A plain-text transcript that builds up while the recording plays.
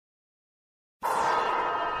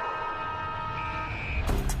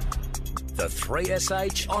The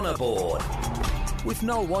 3SH Honour Board. With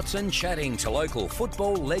Noel Watson chatting to local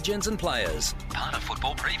football legends and players. Part of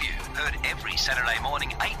Football Preview. Heard every Saturday morning,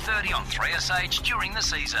 8:30 on 3SH during the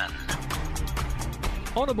season.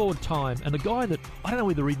 Honour Board time, and a guy that, I don't know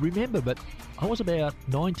whether he'd remember, but I was about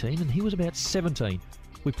 19 and he was about 17.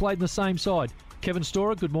 We played in the same side. Kevin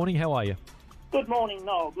Storer, good morning, how are you? Good morning,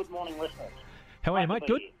 Noel. Good morning, listeners. How are you, mate?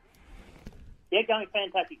 Good? Yeah, going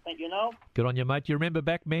fantastic. Thank you, Noel. Good on you, mate. Do you remember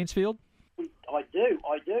back Mansfield? I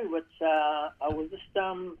do. It's, I was just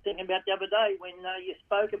thinking about the other day when you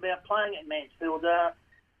spoke about playing at Mansfield.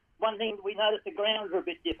 One thing we noticed, the grounds were a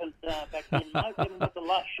bit different back then, mate. We haven't got the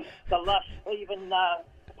lush, even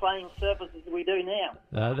playing surfaces we do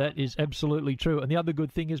now. That is absolutely true. And the other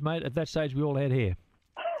good thing is, mate, at that stage we all had hair.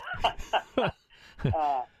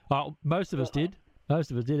 Most of us did. Most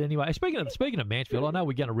of us did anyway. Speaking of Mansfield, I know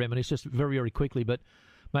we're going to reminisce just very, very quickly, but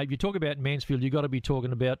mate, if you talk about Mansfield, you've got to be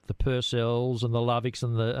talking about the Purcells and the Lovicks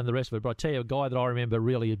and the rest of it. But I tell you, a guy that I remember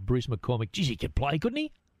really is Bruce McCormick. Geez, he could play, couldn't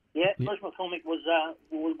he? Yeah, Bruce McCormick was a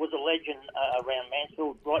legend around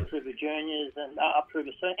Mansfield, right through the juniors and up through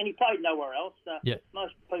the seniors, and he played nowhere else.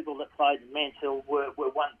 Most people that played in Mansfield were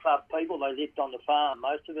one club people. They lived on the farm,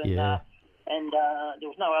 most of it, and there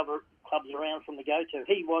was no other clubs around from the go-to.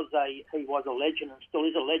 He was a legend and still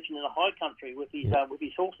is a legend in the high country with his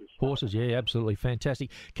horses. Horses, yeah, absolutely fantastic.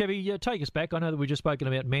 Kevy, take us back. I know that we've just spoken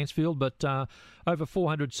about Mansfield, but over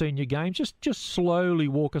 400 senior games. Just slowly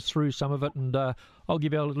walk us through some of it, and I'll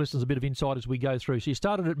give our listeners a bit of insight as we go through. So you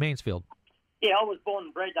started at Mansfield. Yeah, I was born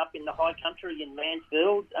and bred up in the high country in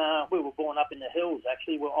Mansfield. We were born up in the hills,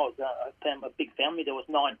 actually. Well, I was a big family. There was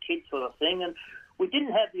 9 kids sort of thing, and we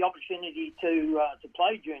didn't have the opportunity to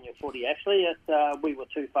play junior footy, actually. We were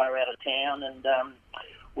too far out of town, and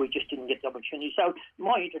we just didn't get the opportunity. So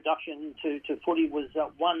my introduction to footy was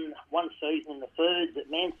one season in the thirds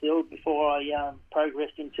at Mansfield before I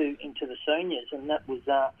progressed into the seniors, and that was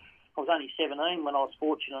I was only 17 when I was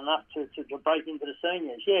fortunate enough to break into the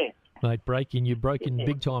seniors, yeah. Mate, you broke in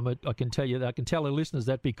big time. I can tell you that. I can tell our listeners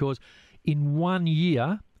that because in 1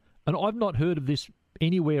 year, and I've not heard of this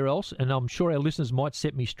anywhere else, and I'm sure our listeners might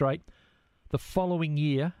set me straight, the following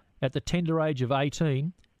year, at the tender age of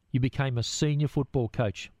 18, you became a senior football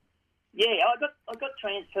coach. Yeah, I got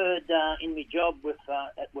transferred in my job with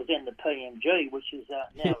it was then the PMG, which is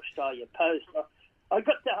now Australia Post. I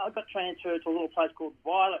got transferred to a little place called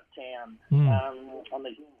Violet Town on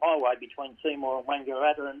the highway between Seymour and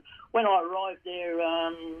Wangaratta. And when I arrived there,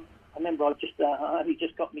 I remember I just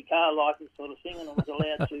got my car licence sort of thing, and I was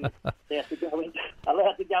allowed to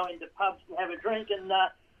go into pubs and have a drink. And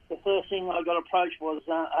the first thing I got approached was,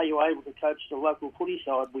 "Are you able to coach the local footy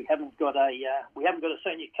side? We haven't got a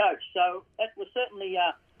senior coach." So that was certainly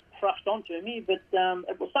thrust onto me, but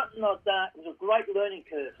it was something that it was a great learning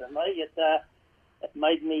curve for me. It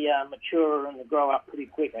made me mature and grow up pretty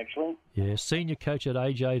quick, actually. Yeah, senior coach at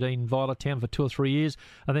age 18, Violet Town for 2 or 3 years,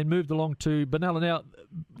 and then moved along to Benalla. Now,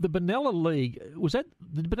 the Benalla League,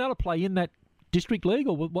 did Benalla play in that district league?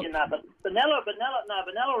 Or what? Yeah, no, but Benalla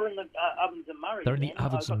were in the Ovens and Murray. They're in the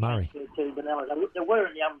Ovens and Murray. To Benalla. They were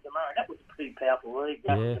in the Ovens and Murray. That was a pretty powerful league.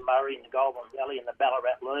 The Ovens and Murray and the Goulburn Valley and the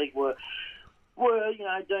Ballarat League were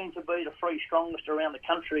deemed to be the 3 strongest around the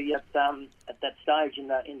country at that stage in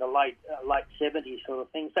the late 70s sort of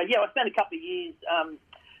thing. So yeah, I spent a couple of years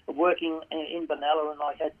working in Benalla, and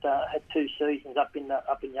I had 2 seasons up in the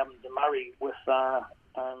Ovens and Murray with and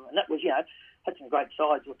that was had some great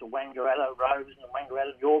sides with the Wangaratta Rovers and the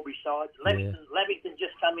Wangaratta and Yorbury sides. Lavington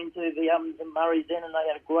just come into the Ovens and Murray then, and they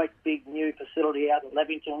had a great big new facility out at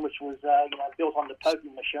Lavington, which was built on the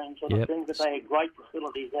poking machine sort of thing. But they had great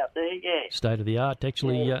facilities out there. Yeah, state of the art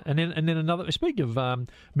actually. Yeah. And then another. Speaking of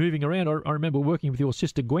moving around, I remember working with your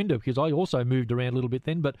sister Gwenda, because I also moved around a little bit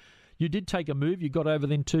then. But you did take a move. You got over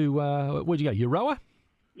then to where'd you go? Euroa?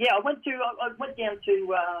 Yeah, I went down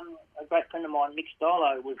to a great friend of mine, Mick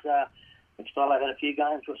Stylo, was. Stylo had a few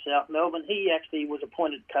games with South Melbourne. He actually was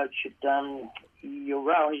appointed coach at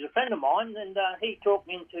Euroa. He's a friend of mine, and he talked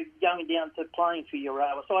me into going down to playing for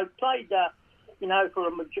Euroa. So I played, for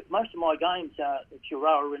most of my games at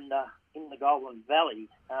Euroa in the Goulburn Valley,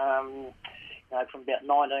 from about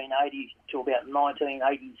 1980 to about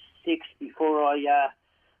 1986, before I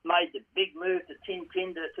made the big move to Tin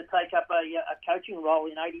to take up a coaching role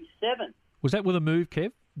in 87. Was that with a move,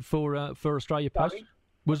 Kev, for Australia Post? Sorry?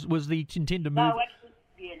 Was the intended move?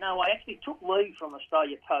 I actually took leave from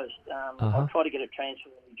Australia Post. I tried to get a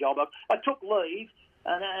transfer job. I took leave,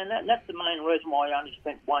 and that's the main reason why I only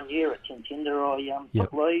spent 1 year at Tintinder. I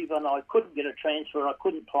took leave, and I couldn't get a transfer. I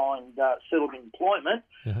couldn't find suitable employment.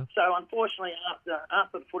 So unfortunately,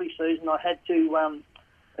 after the footy season, I had to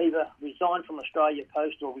either resign from Australia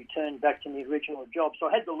Post or return back to my original job. So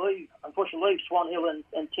I had to leave, unfortunately, leave Swan Hill and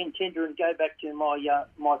Tintinder and go back to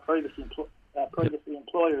my previously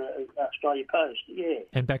employer, Australia Post. Yeah.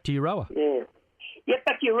 And back to Euroa. Yeah,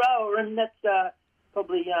 back to Euroa, and that's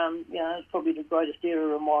probably it's probably the greatest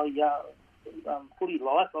era of my footy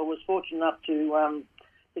life. I was fortunate enough to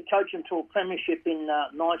coach them to a premiership in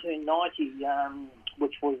 1990,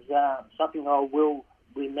 which was something I will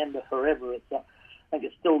remember forever. I think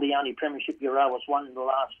it's still the only premiership Euroa's won in the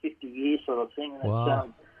last 50 years, sort of thing. And wow.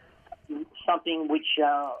 It's something which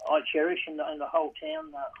I cherish, and the whole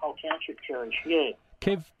township cherish. Yeah.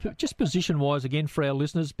 Kev, just position-wise again for our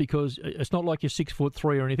listeners, because it's not like you're 6'3"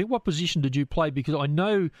 or anything. What position did you play? Because I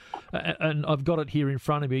know, and I've got it here in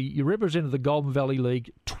front of me, you represented the Golden Valley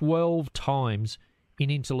League 12 times in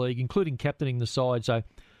Interleague, including captaining the side. So,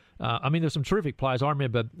 there's some terrific players. I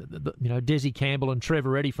remember, Desi Campbell and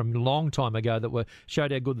Trevor Eddy from a long time ago that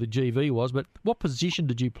showed how good the GV was. But what position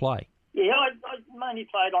did you play? Yeah, I mainly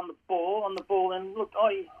played on the ball, and look,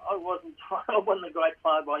 I wasn't a great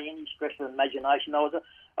player by any stretch of the imagination. I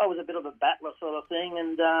was a bit of a battler sort of thing,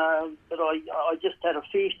 and but I just had a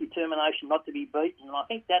fierce determination not to be beaten, and I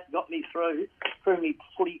think that got me through my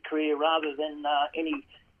footy career rather than any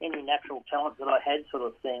natural talent that I had, sort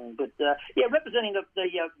of thing. But representing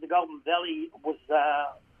the Golden Valley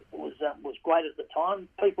was great at the time.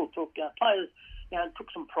 People players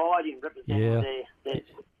took some pride in representing their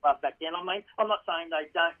club back then. I mean, I'm not saying they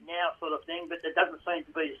don't now, sort of thing, but there doesn't seem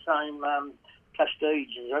to be the same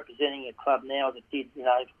prestige as representing a club now as it did,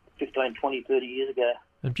 15, 20, 30 years ago.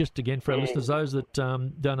 And just again for our listeners, those that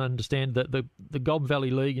don't understand that the Golden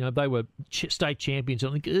Valley League, they were state champions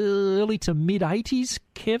in early to mid '80s.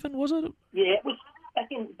 Kevin, was it? Yeah, it was back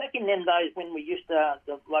in them days when we used to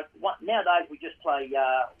nowadays we just play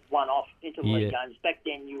one-off interleague games. Back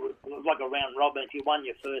then you would, like a round robin. If you won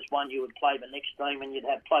your first one, you would play the next team, and you'd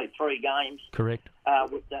have played 3 games. Correct.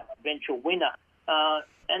 With the eventual winner.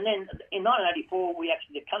 And then in 1984, we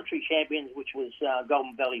actually the country champions, which was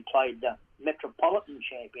Golden Valley, played Metropolitan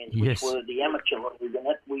champions, which were the amateur league, and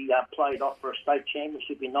that we played off for a state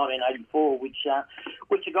championship in 1984, which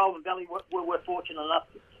the Golden Valley were fortunate enough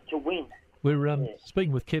to win. We're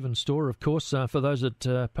speaking with Kevin Storr, of course, for those that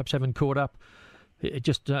perhaps haven't caught up.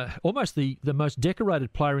 Just almost the most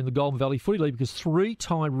decorated player in the Golden Valley Footy League, because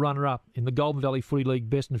 3-time runner-up in the Golden Valley Footy League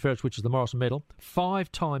Best and Fairest, which is the Morrison Medal,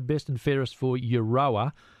 5-time Best and Fairest for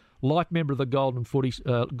Euroa, life member of the Golden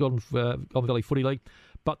Valley Footy League.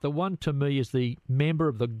 But the one to me is the member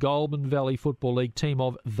of the Golden Valley Football League Team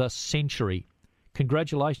of the Century.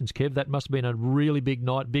 Congratulations, Kev. That must have been a really big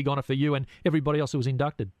night, big honour for you and everybody else who was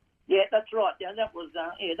inducted. Yeah, that's right. Yeah, that was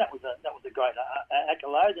a great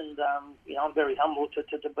accolade, and I'm very humbled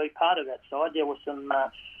to be part of that side. There were some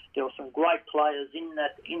great players in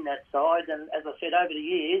that side, and as I said, over the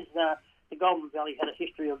years, the Golden Valley had a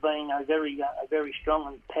history of being a very strong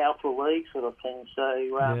and powerful league, sort of thing. So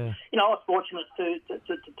I was fortunate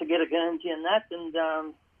to get a Guernsey in that, and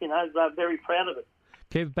very proud of it.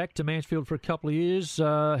 Kev, back to Mansfield for a couple of years,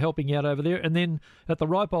 helping out over there. And then at the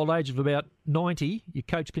ripe old age of about 90, you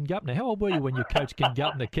coached Kingupna. How old were you when you coached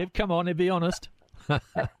Kingupna, Kev? Come on, be honest.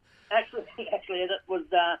 Actually,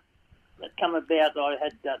 that come about. I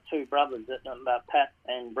had 2 brothers, Pat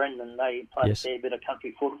and Brendan. They played a fair bit of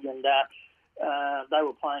country footy, and they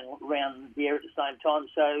were playing around there at the same time.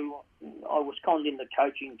 So I was conned into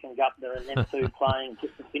coaching Kingupna and them 2 playing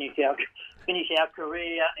just to finish our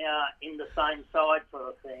career in the same side, sort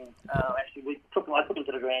of thing. Actually, I took them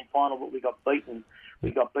to the grand final, but we got beaten.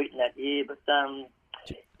 That year. But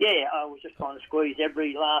I was just trying to squeeze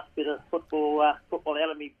every last bit of football out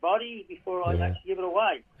of my body before I actually give it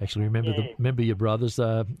away. Actually, remember your brothers.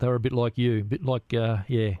 They were a bit like you,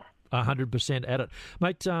 100% at it.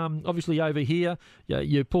 Mate, obviously over here,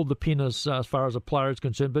 you pulled the pin as far as a player is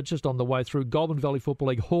concerned, but just on the way through, Golden Valley Football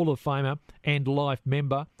League Hall of Famer and life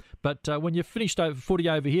member. But when you finished footy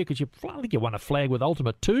over here, because I think you won a flag with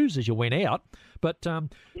Ultimate Twos as you went out, but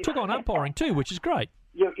took on umpiring too, which is great.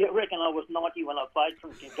 You reckon I was 90 when I played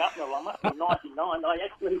from Kingupna? I must be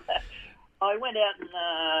 99. I went out and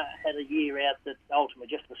had a year out at Ultima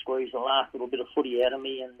just to squeeze the last little bit of footy out of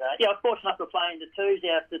me. And I was fortunate enough to play in the 2s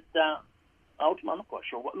out at Ultima. I'm not quite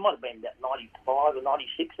sure. It might have been about 95 or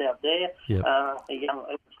 96 out there. Yep. A young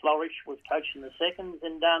Flourish was coaching the 2nds.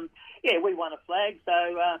 And, we won a flag. So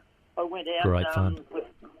I went out with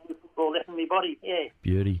ball left in my body. Yeah.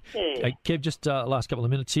 Beauty. Yeah. Kev, just last couple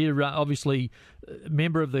of minutes here. Obviously,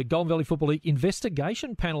 member of the Golden Valley Football League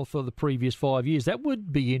investigation panel for the previous 5 years. That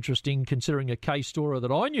would be interesting, considering a case story that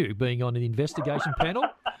I knew being on an investigation panel.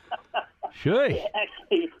 Sure. Yeah,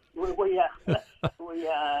 actually, We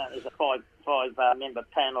there's a five member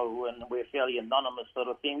panel, and we're fairly anonymous sort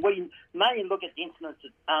of thing. We may look at incidents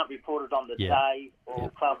that aren't reported on the day, or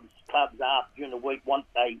clubs after during the week want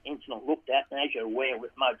a incident looked at. And as you're aware,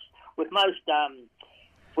 with most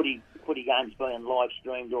footy games being live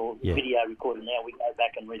streamed or video recorded now, we go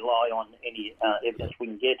back and rely on any evidence we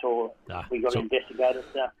can get, or we got to investigate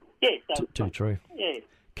it. Too true. Yeah.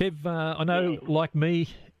 Kev, I know, like me,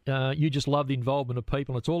 you just love the involvement of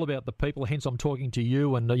people. It's all about the people, hence I'm talking to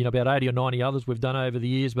you and about 80 or 90 others we've done over the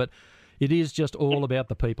years, but it is just all about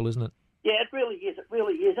the people, isn't it? Yeah, it really is. It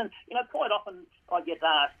really is. And, quite often I get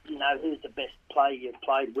asked, who's the best player you've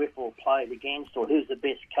played with or played against, or who's the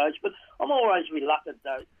best coach. But I'm always reluctant,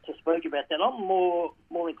 though, to speak about that. I'm more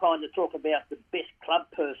inclined to talk about the best club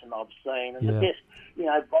person I've seen and the best,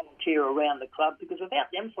 volunteer around the club, because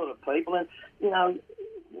without them sort of people, and,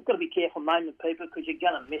 you've got to be careful naming people because you're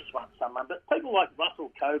going to miss someone. But people like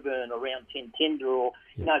Russell Coburn around Tintender, or,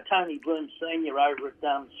 Tony Bloom Sr. over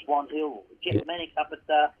at Swan Hill, Jeff Mannix up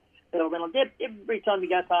at every time you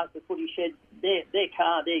go past the footy shed, their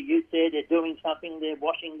car, their youth there, they're doing something, they're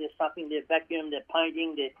washing, they're something, they're vacuuming, they're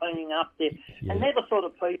painting, they're cleaning up, and they're the sort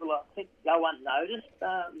of people I think go unnoticed.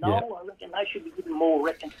 Noel, I reckon they should be given more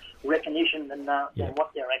recognition than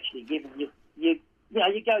what they're actually given.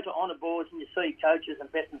 You go to honour boards and you see coaches and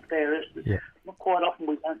best and fairest. Quite often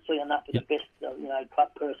we don't see enough of the best, club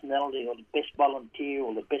personality, or the best volunteer,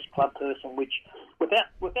 or the best club person, which without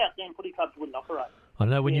them, footy clubs wouldn't operate. I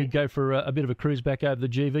know when you go for a bit of a cruise back over the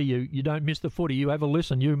GV, you don't miss the footy. You have a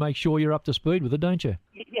listen. You make sure you're up to speed with it, don't you?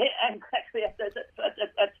 Yeah, exactly.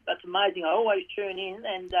 That's amazing. I always tune in,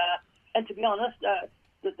 and to be honest,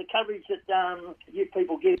 the coverage that you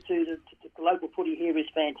people give to the local footy here is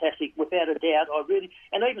fantastic, without a doubt.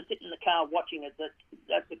 And even sitting in the car watching it,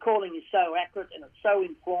 that the calling is so accurate and it's so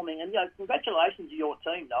informing. And congratulations to your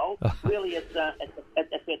team, Noel. Really, it's a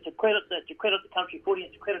credit. It's a credit to country footy.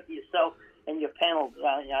 It's a credit to yourself and your panel.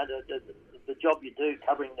 The job you do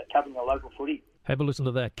covering the local footy. Have a listen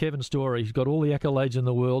to that. Kevin Story, he's got all the accolades in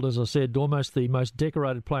the world. As I said, almost the most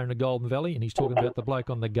decorated player in the Golden Valley, and he's talking about the bloke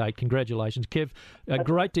on the gate. Congratulations, Kev.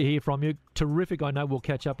 Great to hear from you. Terrific. I know we'll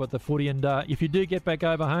catch up at the footy, and if you do get back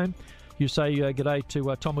over home, you say g'day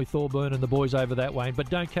to Tommy Thorburn and the boys over that way, but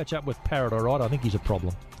don't catch up with Parrott, all right? I think he's a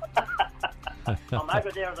problem. I'm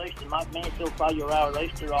over there at Easter, mate. Mansfield play your hour at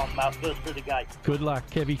Easter on first through the gate. Good luck,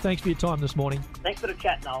 Kevy. Thanks for your time this morning. Thanks for the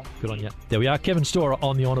chat, Noel. Good on you. There we are, Kevin Storer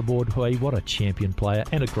on the honour board. Hey, what a champion player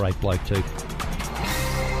and a great bloke too.